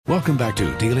Welcome back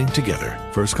to Dealing Together.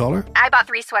 First caller? I bought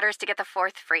 3 sweaters to get the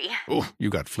 4th free. Oh, you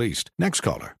got fleeced. Next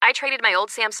caller? I traded my old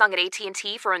Samsung at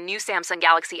AT&T for a new Samsung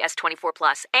Galaxy S24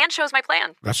 Plus and shows my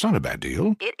plan. That's not a bad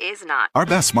deal. It is not. Our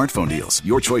best smartphone deals.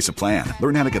 Your choice of plan.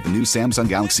 Learn how to get the new Samsung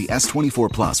Galaxy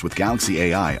S24 Plus with Galaxy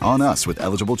AI on us with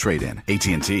eligible trade-in.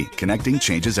 AT&T. Connecting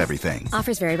changes everything.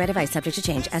 Offers vary by device. Subject to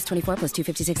change. S24 plus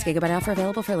 256 gigabyte offer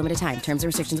available for a limited time. Terms and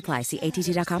restrictions apply. See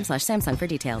att.com/Samsung for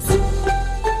details.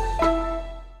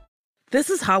 This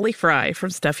is Holly Fry from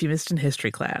Stuff You Missed in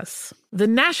History class. The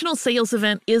national sales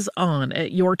event is on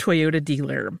at your Toyota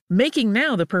dealer, making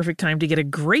now the perfect time to get a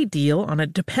great deal on a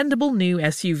dependable new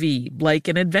SUV, like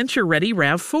an adventure-ready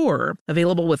RAV4.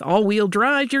 Available with all-wheel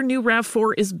drive, your new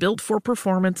RAV4 is built for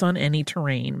performance on any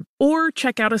terrain. Or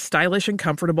check out a stylish and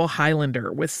comfortable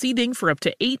Highlander with seating for up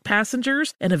to 8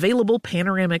 passengers and available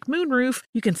panoramic moonroof.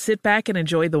 You can sit back and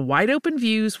enjoy the wide-open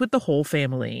views with the whole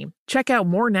family. Check out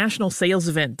more national sales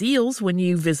event deals when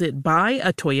you visit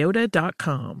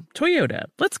buyatoyota.com. Toyota,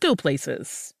 let's go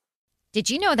places. Did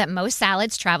you know that most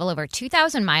salads travel over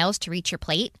 2,000 miles to reach your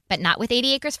plate? But not with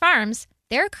 80 Acres Farms.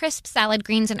 Their crisp salad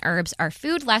greens and herbs are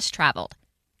food less traveled,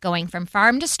 going from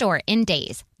farm to store in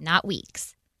days, not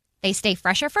weeks. They stay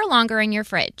fresher for longer in your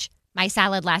fridge. My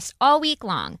salad lasts all week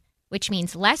long, which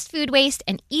means less food waste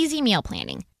and easy meal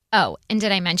planning. Oh, and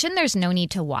did I mention there's no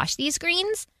need to wash these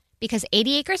greens? Because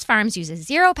 80 Acres Farms uses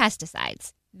 0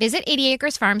 pesticides. Visit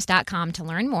 80acresfarms.com to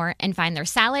learn more and find their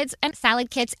salads and salad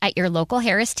kits at your local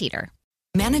Harris Teeter.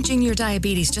 Managing your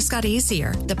diabetes just got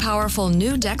easier. The powerful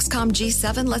new Dexcom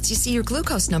G7 lets you see your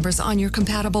glucose numbers on your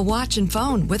compatible watch and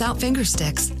phone without finger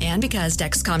sticks. And because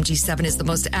Dexcom G7 is the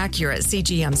most accurate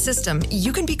CGM system,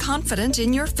 you can be confident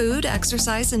in your food,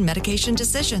 exercise, and medication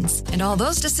decisions. And all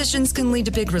those decisions can lead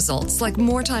to big results like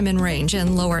more time in range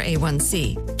and lower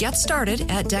A1C. Get started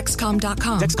at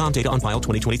Dexcom.com. Dexcom data on file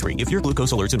 2023. If your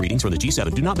glucose alerts and readings from the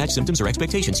G7 do not match symptoms or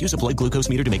expectations, use a blood glucose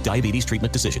meter to make diabetes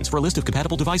treatment decisions. For a list of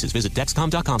compatible devices, visit Dexcom.com/compatibility.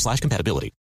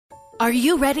 Are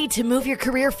you ready to move your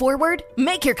career forward?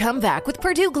 Make your comeback with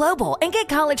Purdue Global and get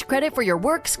college credit for your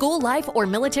work, school life, or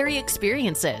military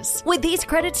experiences. With these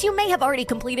credits, you may have already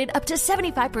completed up to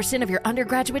 75% of your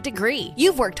undergraduate degree.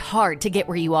 You've worked hard to get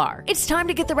where you are. It's time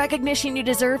to get the recognition you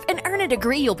deserve and earn a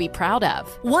degree you'll be proud of.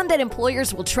 One that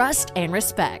employers will trust and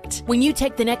respect. When you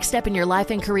take the next step in your life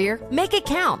and career, make it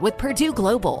count with Purdue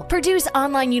Global, Purdue's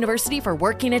online university for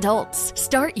working adults.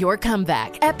 Start your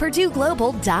comeback at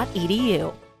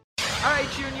purdueglobal.edu. All right,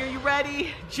 Junior, you ready?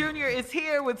 Junior is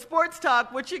here with Sports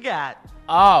Talk. What you got?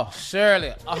 Oh,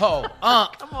 Shirley. Oh,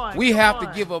 Come on, we have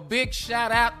to give a big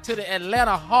shout out to the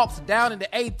Atlanta Hawks down in the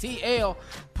ATL.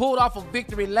 Pulled off a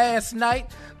victory last night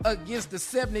against the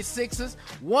 76ers,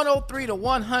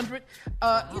 103-100.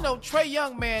 Trae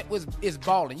Young, man, is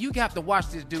balling. You have to watch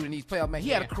this dude in these playoffs, man. He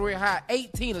had a career high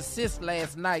 18 assists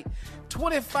last night,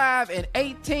 25 and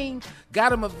 18.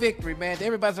 Got him a victory, man.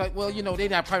 Everybody's like, well, they're probably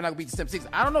not going to beat the 76ers.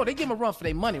 I don't know. They give him a run for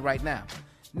their money right now.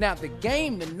 Now, the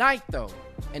game tonight, though,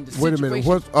 and the Wait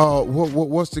situation... a minute.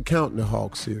 What's the count in the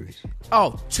Hawks series?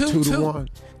 Oh, 2-2. 2-1.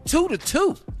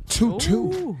 2-2.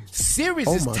 2-2. Series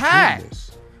is my tied.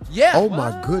 Goodness. Yeah. Oh,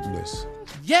 my goodness.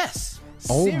 Yes.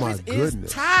 Oh, Series my goodness.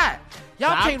 is tied.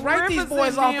 Y'all Doc can't write these Rivers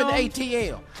boys off in the them.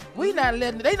 ATL. We not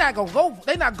letting. They not gonna go.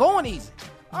 They not going easy.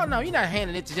 Oh no, you're not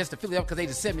handing it to just the Philadelphia because they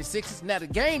the 76ers. Now the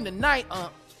game tonight,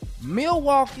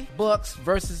 Milwaukee Bucks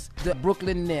versus the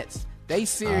Brooklyn Nets. They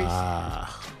series.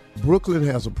 Brooklyn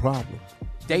has a problem.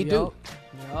 They do.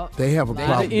 Yep. They have a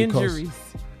problem The injuries.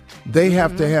 because they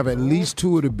have to have at least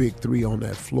 2 of the big 3 on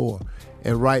that floor.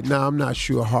 And right now, I'm not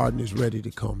sure Harden is ready to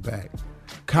come back.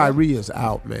 Kyrie is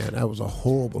out, man. That was a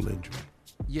horrible injury.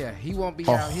 Yeah, he won't be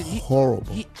out.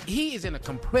 Horrible. He is in a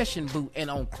compression boot and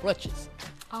on crutches.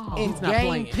 In he's not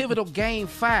playing. pivotal game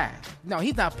 5. No,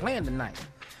 he's not playing tonight.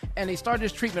 And they started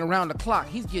this treatment around the clock.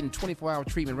 He's getting 24-hour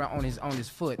treatment on his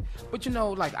foot. But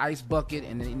like ice bucket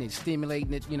and then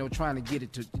stimulating it, trying to get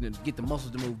it to get the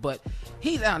muscles to move. But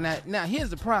he's out now. Now here's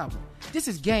the problem. This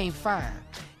is game 5.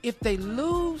 If they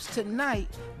lose tonight,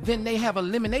 then they have an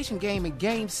elimination game in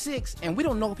game 6, and we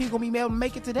don't know if he's gonna be able to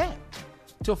make it to that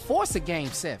to force a game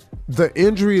 7. The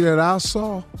injury that I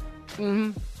saw,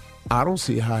 I don't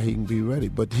see how he can be ready.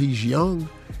 But he's young,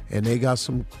 and they got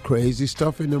some crazy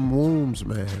stuff in them rooms,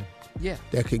 man. Yeah.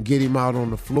 That can get him out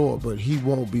on the floor, but he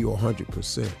won't be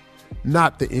 100%.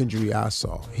 Not the injury I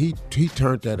saw. He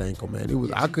turned that ankle, man.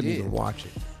 I couldn't even watch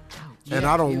it. And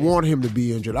I don't want him to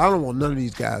be injured. I don't want none of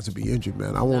these guys to be injured,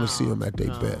 man. I want to see them at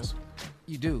their best.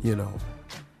 You do. You know.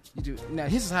 You do. Now,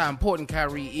 this is how important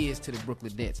Kyrie is to the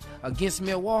Brooklyn Nets. Against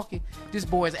Milwaukee, this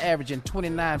boy is averaging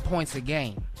 29 points a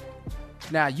game.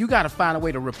 Now, you got to find a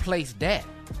way to replace that.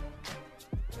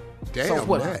 Damn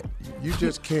what? that. You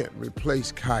just can't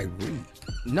replace Kyrie.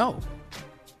 No.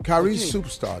 Kyrie's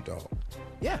superstar, dog.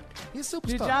 Yeah, he's a superstar.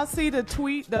 Did y'all see the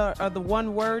tweet, the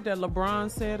one word that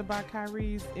LeBron said about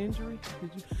Kyrie's injury?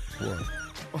 Did you?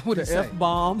 What? What did he say?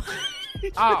 F-bomb.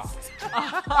 Oh.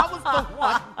 That was the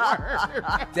one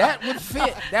word. That would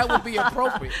fit. That would be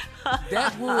appropriate.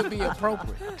 That would be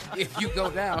appropriate if you go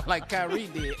down like Kyrie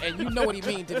did, and you know what he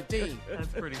means to the team. That's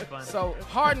pretty funny. So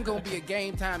Harden gonna be a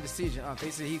game time decision.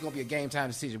 They said he's gonna be a game time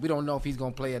decision. We don't know if he's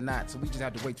gonna play or not, so we just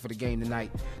have to wait for the game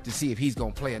tonight to see if he's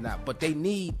gonna play or not. But they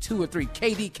need 2 or 3.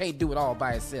 KD can't do it all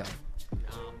by himself.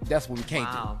 That's what we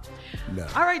can't do. No.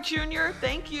 All right, Junior,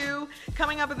 thank you.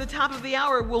 Coming up at the top of the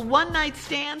hour, will one-night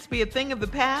stands be a thing of the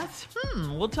past?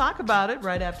 We'll talk about it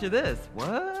right after this.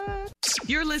 What?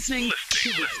 You're listening to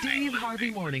the Steve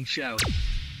Harvey Morning Show.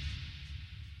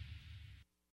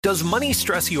 Does money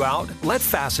stress you out? Let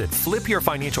Facet flip your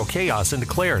financial chaos into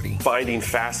clarity. Finding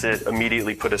Facet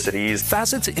immediately put us at ease.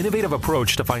 Facet's innovative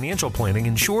approach to financial planning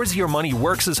ensures your money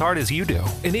works as hard as you do,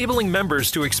 enabling members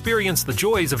to experience the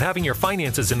joys of having your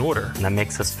finances in order. And that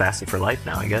makes us Facet for life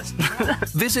now, I guess.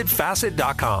 Visit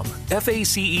Facet.com,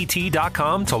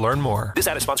 FACET.com to learn more. This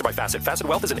ad is sponsored by Facet. Facet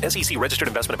Wealth is an SEC registered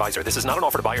investment advisor. This is not an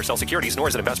offer to buy or sell securities, nor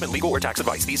is it investment, legal, or tax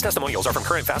advice. These testimonials are from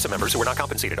current Facet members who are not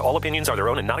compensated. All opinions are their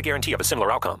own and not a guarantee of a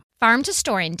similar outcome. Farm to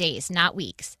store in days, not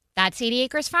weeks. That's 80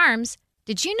 Acres Farms.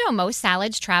 Did you know most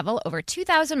salads travel over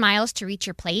 2,000 miles to reach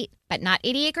your plate? But not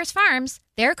 80 Acres Farms.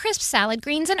 Their crisp salad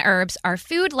greens and herbs are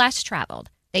food less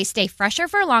traveled. They stay fresher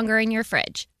for longer in your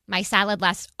fridge. My salad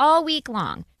lasts all week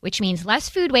long, which means less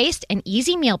food waste and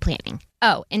easy meal planning.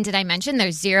 Oh, and did I mention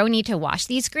there's zero need to wash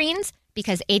these greens?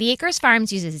 Because 80 Acres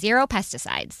Farms uses 0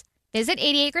 pesticides. Visit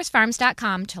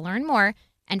 80acresfarms.com to learn more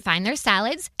and find their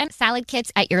salads and salad kits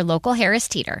at your local Harris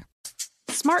Teeter.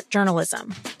 Smart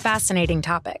journalism. Fascinating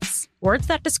topics. Words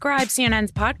that describe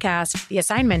CNN's podcast, The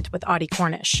Assignment with Audie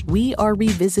Cornish. We are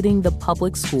revisiting the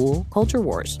public school culture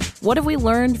wars. What have we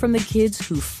learned from the kids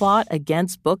who fought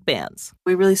against book bans?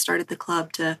 We really started the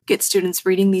club to get students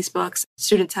reading these books.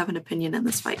 Students have an opinion in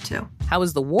this fight, too. How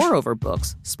has the war over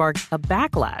books sparked a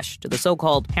backlash to the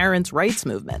so-called parents' rights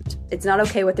movement? It's not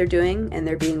okay what they're doing, and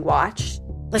they're being watched.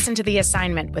 Listen to The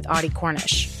Assignment with Audie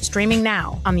Cornish. Streaming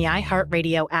now on the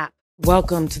iHeartRadio app.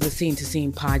 Welcome to the Scene to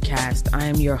Scene podcast. I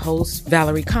am your host,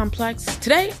 Valerie Complex.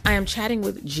 Today, I am chatting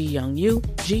with Ji Young Yoo.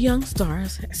 Ji Young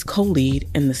stars as co-lead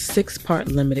in the 6-part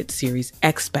limited series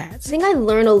Expats. I think I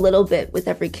learn a little bit with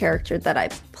every character that I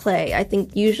play. I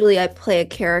think usually I play a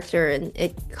character and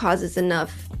it causes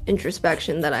enough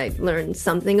introspection that I learn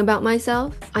something about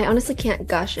myself. I honestly can't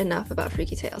gush enough about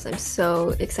Freaky Tales. I'm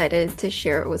so excited to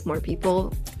share it with more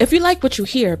people. If you like what you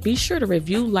hear, be sure to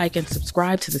review, like, and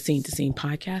subscribe to the Scene to Scene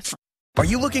podcast. Are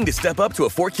you looking to step up to a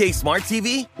 4K smart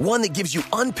TV? One that gives you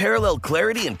unparalleled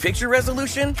clarity and picture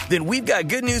resolution? Then we've got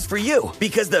good news for you,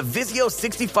 because the Vizio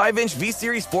 65-inch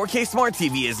V-Series 4K smart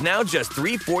TV is now just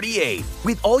 $348.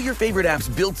 With all your favorite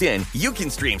apps built in, you can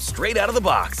stream straight out of the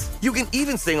box. You can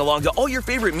even sing along to all your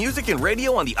favorite music and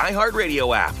radio on the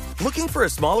iHeartRadio app. Looking for a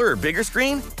smaller or bigger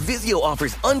screen? Vizio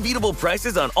offers unbeatable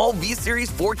prices on all V-Series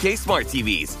 4K smart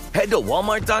TVs. Head to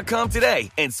Walmart.com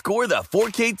today and score the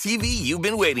 4K TV you've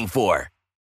been waiting for.